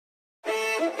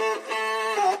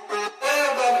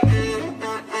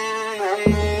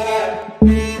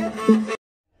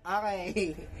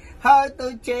Okay. How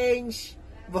to change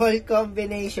ball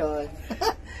combination.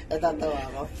 Natatawa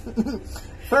ako.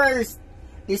 First,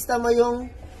 lista mo yung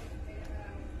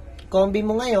combi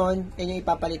mo ngayon, yan yung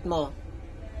ipapalit mo.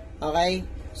 Okay?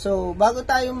 So, bago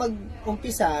tayo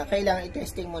mag-umpisa, kailangan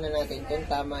i-testing muna natin kung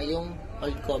tama yung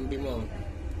old combi mo.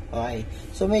 Okay.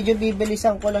 So, medyo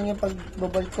bibilisan ko lang yung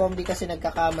pag-ball combi kasi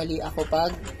nagkakamali ako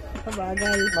pag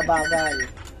mabagal.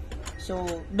 So,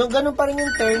 ganun pa rin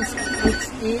yung turns,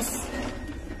 which is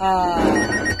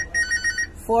 4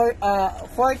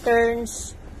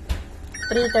 turns,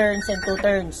 3 turns, and 2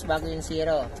 turns bago yung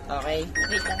 0. Okay?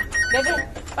 Wait lang. Bebe,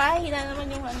 pahina naman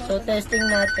yung ano. So, testing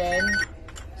natin.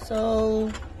 So,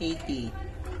 80.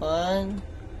 1,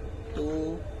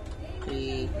 2,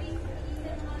 3,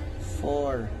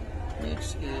 4.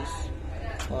 Next is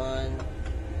 1,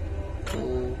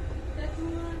 2,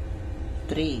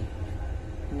 3.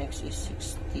 Next is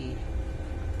 60.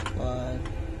 1,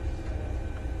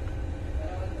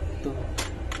 2.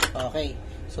 Okay.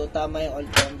 So, tama yung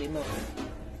old combi mo.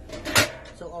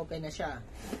 So, open na siya.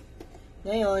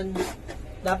 Ngayon,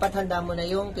 dapat handa mo na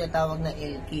yung tinatawag na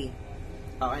L key.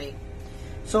 Okay.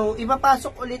 So,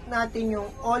 ipapasok ulit natin yung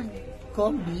old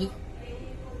combi,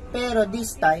 pero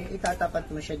this time,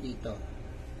 itatapat mo siya dito.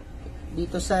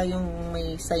 Dito sa yung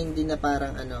may sign din na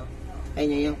parang ano,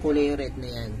 ayun yung kulay red na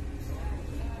yan.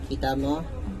 Kita mo?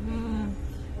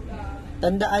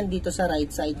 Tandaan dito sa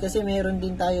right side, kasi meron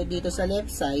din tayo dito sa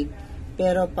left side,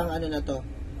 pero pang ano na to,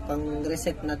 pang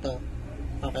reset na to.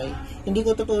 Okay? Hindi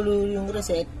ko tutuloy yung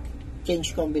reset,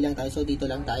 change combi lang tayo, so dito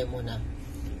lang tayo muna.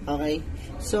 Okay?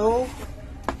 So,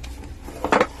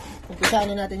 umpisahan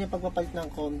na natin yung pagpapalit ng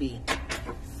combi.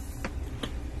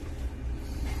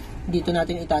 Dito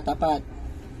natin itatapat.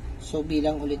 So,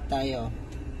 bilang ulit tayo.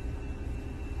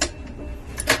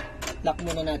 Lock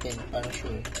muna natin para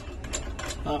sure.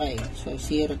 Okay. So,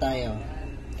 0 tayo.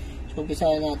 So,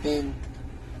 umpisahan natin.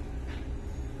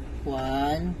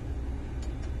 1,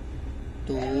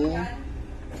 2,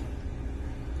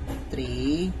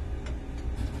 3,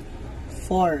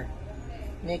 4.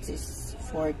 Next is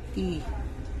 40.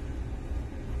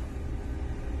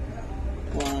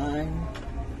 1,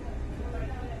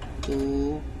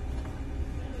 2,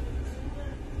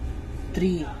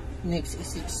 3. Next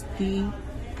is 60.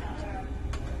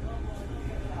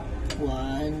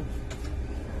 1,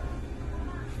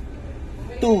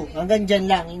 2. Hanggang dyan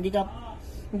lang.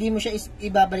 Hindi mo siya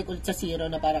ibabalik ulit sa 0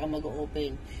 na para ka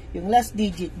mag-open. Yung last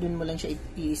digit, dun mo lang siya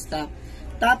i-stop.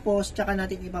 Tapos, tsaka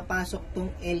natin ipapasok tong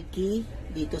L key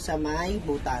dito sa may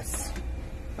butas.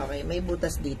 Okay, may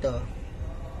butas dito.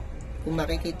 Kung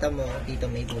makikita mo, dito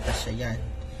may butas siya yan.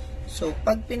 So,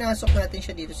 pag pinasok natin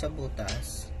siya dito sa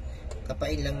butas,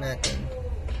 kapain lang natin.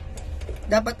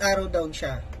 Dapat arrow down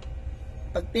siya.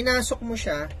 Pag pinasok mo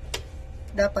siya,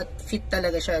 dapat fit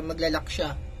talaga siya, maglalak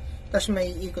siya. Tapos may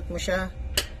ikot mo siya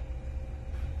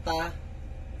pa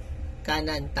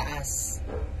kanan, taas.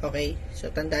 Okay? So,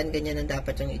 tandaan ganyan ang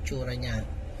dapat yung itsura niya.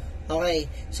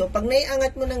 Okay. So, pag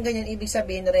naiangat mo ng ganyan, ibig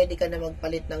sabihin, ready ka na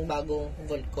magpalit ng bagong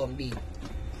volt combi.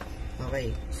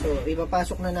 Okay. So,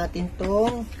 ipapasok na natin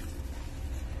tong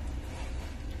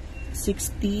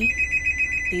 60,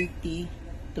 80,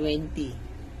 20.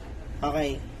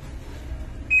 Okay.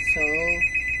 So,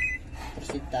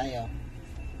 proceed tayo.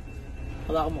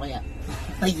 Hawakan mo kaya.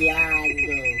 Ayan,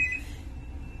 go.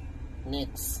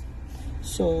 Next.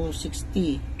 So,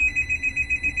 60.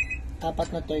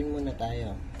 Apat na turn muna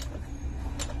tayo.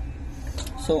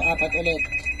 So, apat ulit.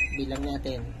 Bilang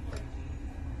natin.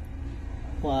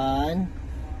 1,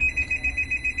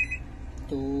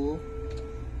 2,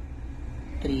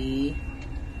 3,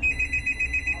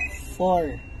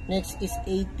 4. Next is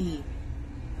 80.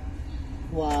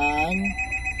 1,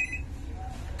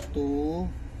 2,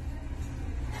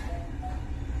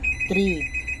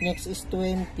 3. Next is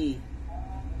 20.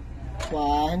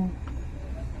 1,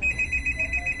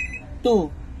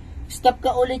 2. Stop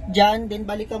ka ulit dyan, then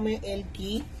balikan mo yung L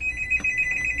key.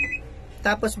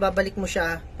 Tapos babalik mo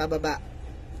siya pababa.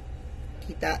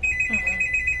 Kita?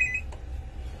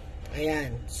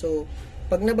 Ayan. So,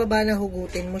 pag nababa na,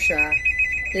 hugutin mo siya,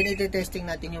 then iti-testing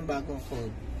natin yung bagong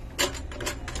code.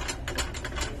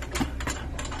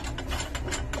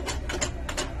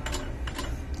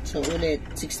 So, ulit.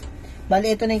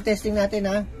 Bali, ito na yung testing natin,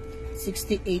 ha?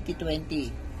 60, 80,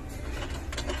 20.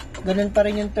 Ganun pa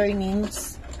rin yung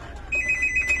turnings.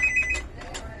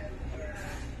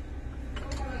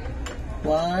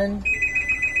 1,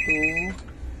 2,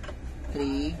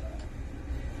 3,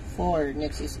 4.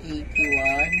 Next is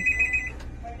 81.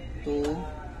 2,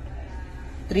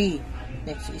 3.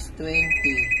 Next is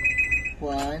 20.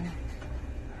 1,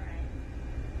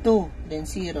 2. Then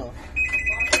 0.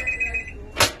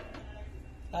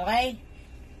 Okay?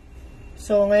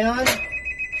 So, ngayon,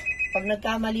 pag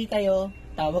nagkamali kayo,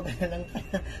 tawag ka na lang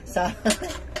sa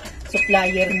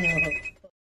supplier nyo.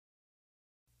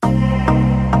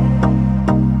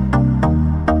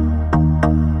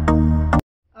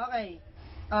 Okay.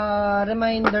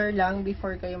 Reminder lang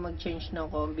before kayo mag-change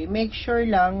ng combi. Make sure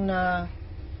lang na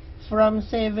from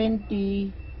 70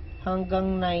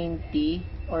 hanggang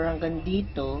 90 or hanggang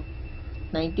dito,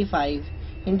 95,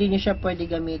 hindi nyo siya pwede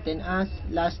gamitin as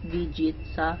last digit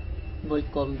sa Volt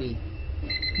Combi.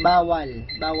 Bawal.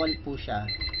 Bawal po siya.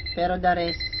 Pero the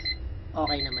rest,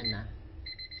 okay naman na.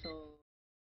 So,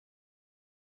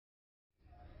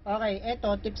 okay,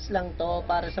 eto, tips lang to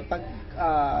para sa pag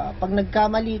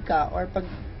nagkamali ka or pag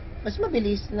mas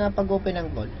mabilis na pag-open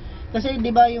ng Volt. Kasi 'di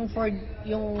ba yung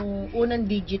unang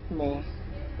digit mo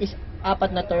is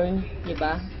 4 na turn, 'di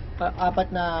ba? 4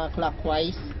 na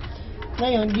clockwise.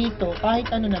 Ngayon dito,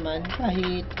 kahit ano naman,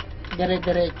 kahit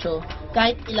dire-diretso,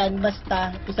 kahit ilan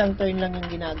basta isang turn lang yung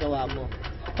ginagawa mo.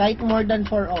 Kahit more than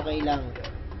 4 okay lang.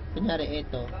 Kunyari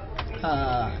ito,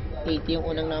 80 yung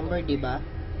unang number, 'di ba?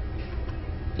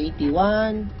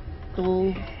 81,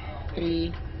 2,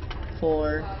 3,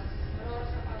 4,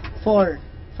 4,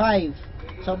 5.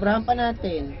 Sobrahan pa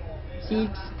natin.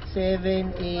 6, 7,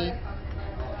 8,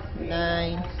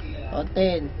 9, o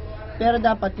 10. Pero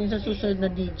dapat yung sa susunod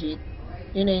na digit,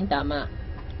 yun na yung tama.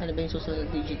 Ano ba yung susunod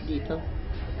na digit dito?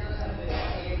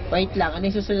 Wait lang. Ano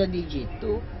yung susunod na digit?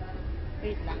 2.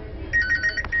 Wait lang.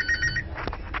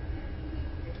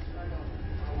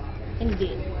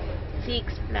 Hindi.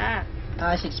 6 pala.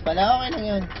 6 pala. Okay lang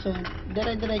yun. So,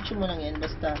 dire-diretso mo lang yan.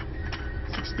 Basta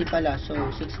 60 pala. So,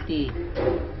 60.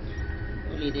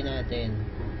 Ulitin natin.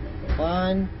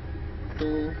 1,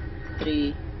 2,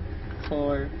 3,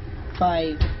 4,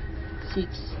 5, 6,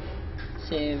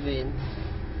 7,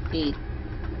 8,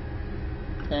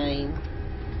 9,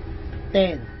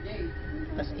 10.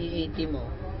 Tapos i-80 mo.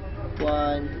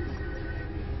 1,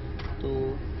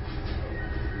 2,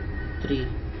 3.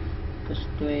 Tapos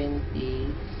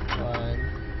 20, 1,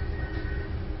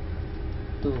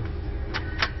 2.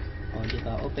 O,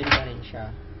 diba? Open pa rin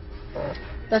siya.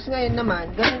 Tapos ngayon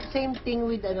naman, ganun same thing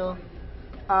with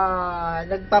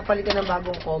nagpapalit ka ng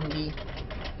bagong combi.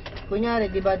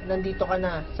 Kunyari, di ba, nandito ka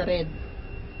na sa red.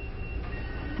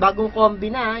 Bagong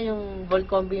combi na, yung Volt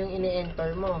Combi yung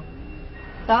ini-enter mo.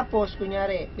 Tapos,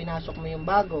 kunyari, pinasok mo yung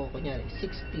bago. Kunyari,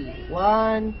 60.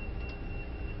 1,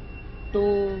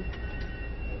 2,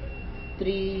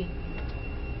 3,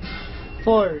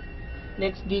 4.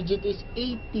 Next digit is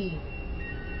 80.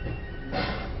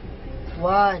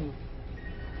 1.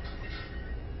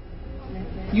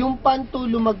 Yung panto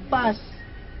lumagpas.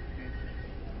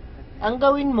 Ang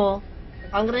gawin mo,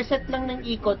 ang reset lang ng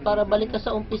ikot para balik ka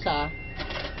sa umpisa,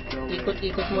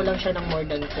 ikot-ikot mo lang siya ng more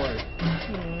than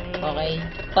 4. Okay?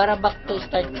 Para back to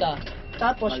start ka.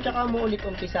 Tapos, tsaka mo ulit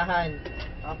umpisahan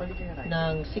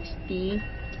ng 60,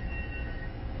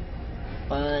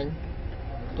 1,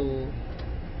 2,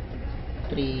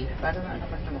 3,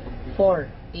 4,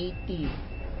 80,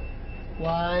 1,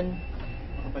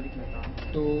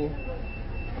 2,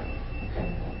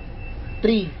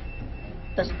 3,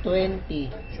 tas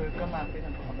 20. Sure ka, Maki,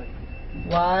 nagpakabalik.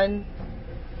 1,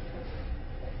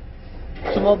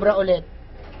 sumobra ulit.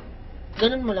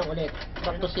 Ganun mo lang ulit.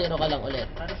 Back to 0 ka lang ulit.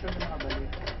 Para sure na makabalik.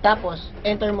 Tapos,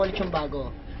 enter mo ulit yung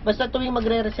bago. Basta tuwing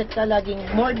magre-reset ka, laging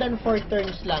more than 4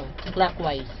 turns lang,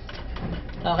 clockwise.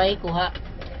 Okay, kuha.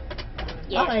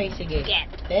 Yes. Okay, sige. Yes.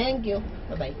 Thank you.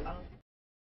 Bye-bye.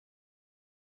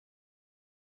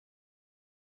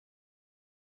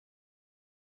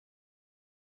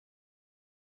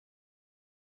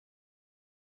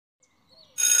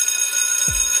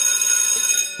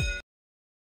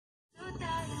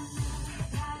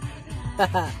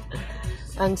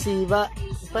 Ang siba.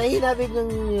 Pahinabig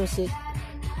ng music.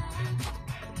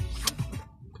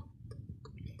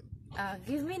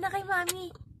 Give me na kay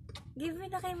mami. Give me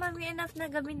na kay mami. Enough na,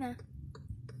 gabi na.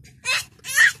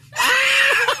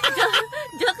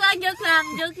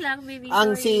 Joke lang, baby.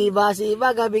 Ang Sorry. siba,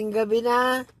 gabing-gabi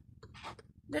na.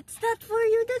 That's not for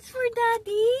you, that's for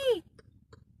daddy.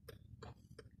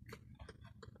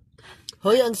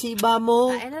 Hoy, ang siba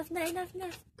mo. Enough na.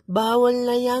 Bawal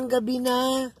na yan, gabi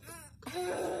na.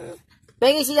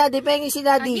 Pengi si daddy.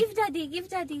 Give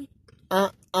daddy.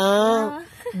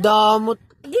 Damot.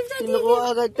 Give daddy. Tinuko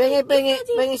agad.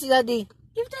 Pengi si daddy.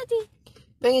 Give daddy.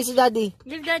 Pengi si daddy.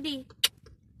 Give daddy.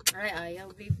 Ay, ayaw,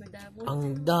 babe, madamot. Ang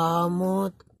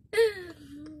damot.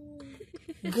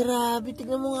 Grabe,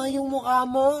 tignan mo nga yung mukha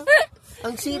mo.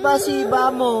 Ang siba-siba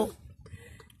mo.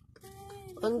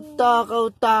 Ang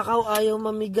takaw-takaw, ayaw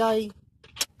mamigay.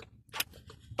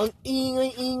 Ang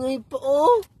ingay-ingay pa,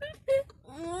 oh.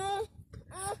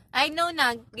 I know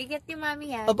na. Giget ni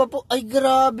mami yan. Apa po, ay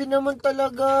grabe naman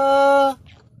talaga.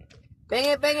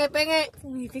 Penge, penge, penge.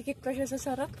 Pumipikit pa siya sa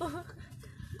sarap.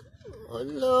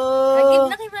 Ala.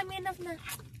 Agad na kay mami, enough na.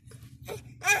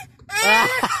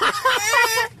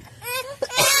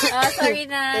 Sorry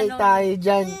na. Ay, tayo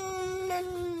dyan.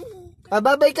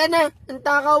 Babay ka na. Ang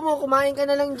takaw mo, kumain ka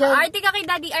na lang dyan. Arty ka kay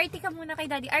daddy. Arty ka muna kay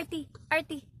daddy. Arty.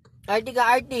 Arty. Arty ka,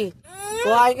 Arty.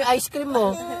 Kuhain ka ice cream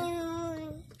mo.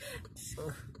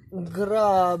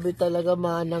 Grabe talaga,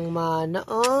 manang-mana,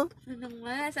 oh. Ano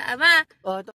nga, sa ama.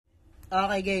 Oh,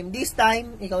 okay, game. This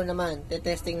time, ikaw naman.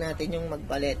 Tetesting natin yung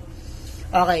magpalit.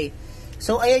 Okay.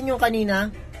 So, ayan yung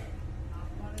kanina.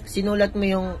 Sinulat mo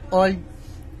yung old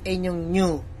and yung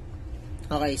new.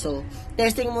 Okay, so,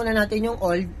 testing muna natin yung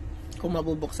old kung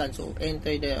mabubuksan. So,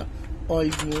 enter the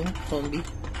old, new, combi.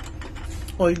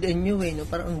 Old and new, no?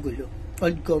 Parang ang gulo.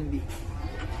 Old combi.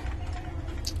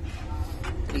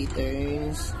 3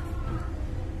 turns.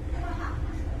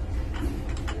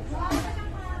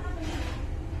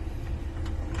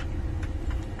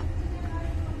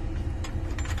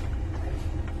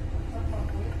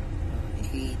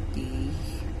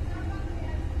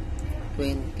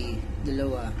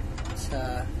 Dalawa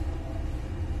sa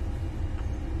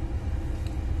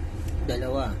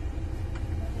dalawa.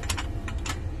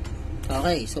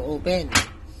 Okay, so open.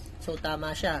 So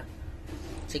tama siya.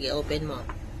 Sige, open mo.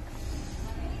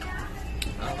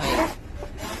 Okay.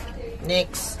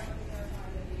 Next.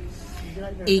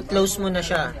 I-close mo na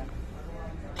siya.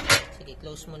 Sige,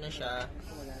 close mo na siya.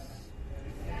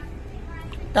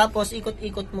 Tapos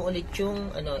ikot-ikot mo ulit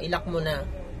yung ilak mo na.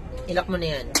 Ilak mo na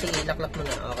yan. Sige, ilak-lak mo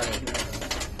na. Okay.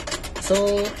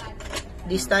 So,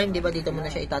 this time, di ba, dito mo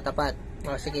na siya itatapat.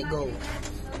 O, sige, go.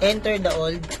 Enter the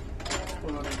old.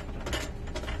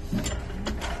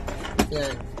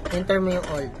 Yan. Enter mo yung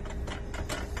old.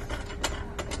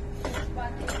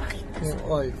 Yung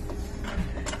old.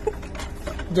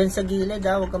 Diyan sa gilid,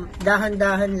 ha. Huwag ka,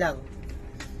 dahan-dahan lang.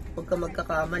 Huwag ka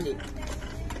magkakamali.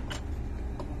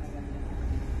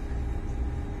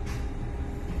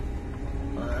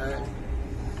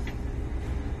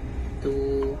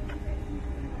 Two,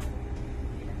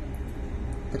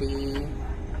 3,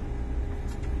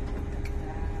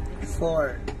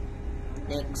 4.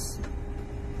 Next.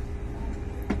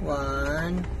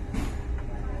 1.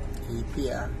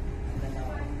 80,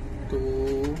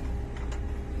 2.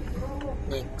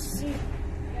 Next.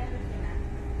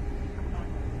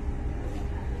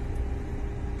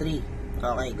 3.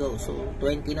 Okay, go. So,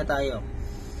 20 na tayo.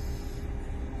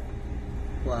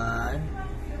 1.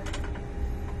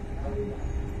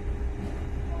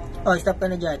 Oh, stop ka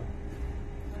na dyan.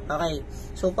 Okay.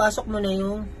 So, pasok mo na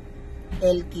yung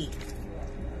L key.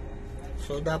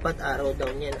 So, dapat arrow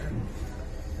down yan.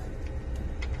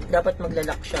 Dapat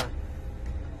maglalak siya.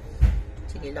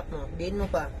 Sige, lock mo. Diin mo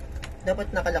pa. Dapat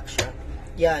nakalock siya.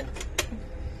 Yan.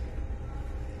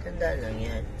 Tandaan lang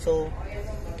yan. So,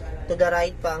 to the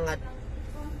right paangat.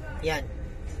 Yan.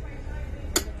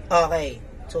 Okay.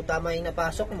 So, tama yung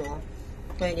napasok mo.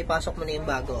 Ngayon, ipasok mo na yung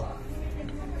bago.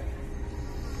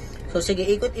 So, sige,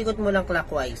 ikot-ikot mo lang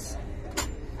clockwise.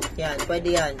 Yan,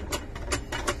 pwede yan.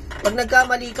 Pag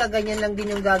nagkamali ka, ganyan lang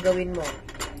din yung gagawin mo.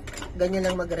 Ganyan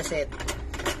lang mag-reset.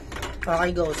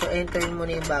 Okay, go. So, enter mo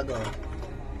na yung bago.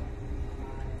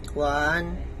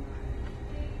 1,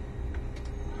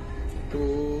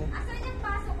 2,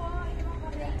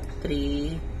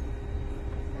 3,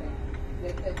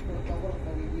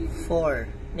 4.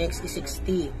 Next is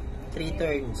 60. 3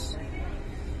 turns.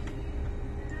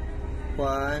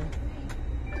 1,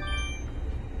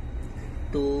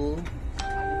 2,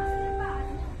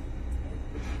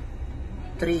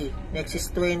 3. Next is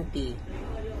 20.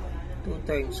 2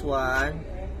 turns. 1.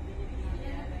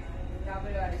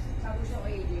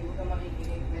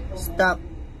 Stop.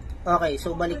 Okay,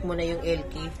 so balik mo na yung L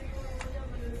key.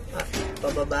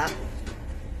 Pababa.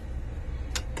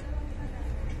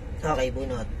 Okay,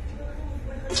 bunot.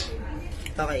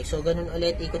 Okay, so ganun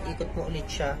ulit. Ikot-ikot mo ulit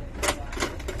siya.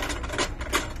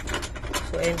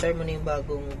 So, enter mo na yung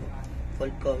bagong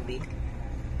fold combi.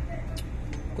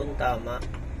 Kung tama.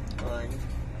 1,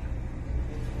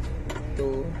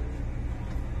 2,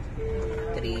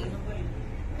 3,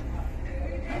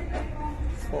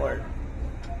 4.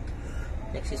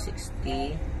 Next is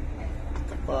 60.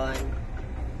 1,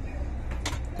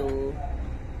 2,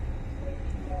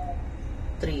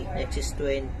 3. Next is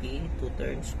 20. 2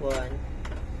 turns. 1,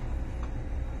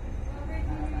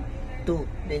 2.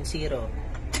 Then 0.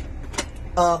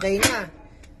 Okay na.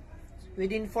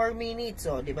 Within 4 minutes,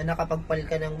 di ba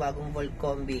nakapagpalit ka ng bagong Volt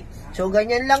Combi. So,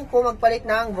 ganyan lang po magpalit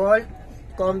ng Volt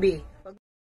Combi.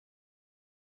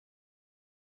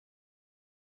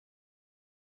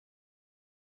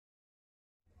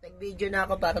 Nag-video na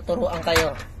ako para turuan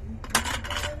kayo.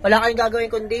 Wala kayong gagawin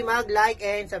kundi mag-like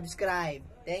and subscribe.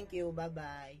 Thank you.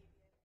 Bye-bye.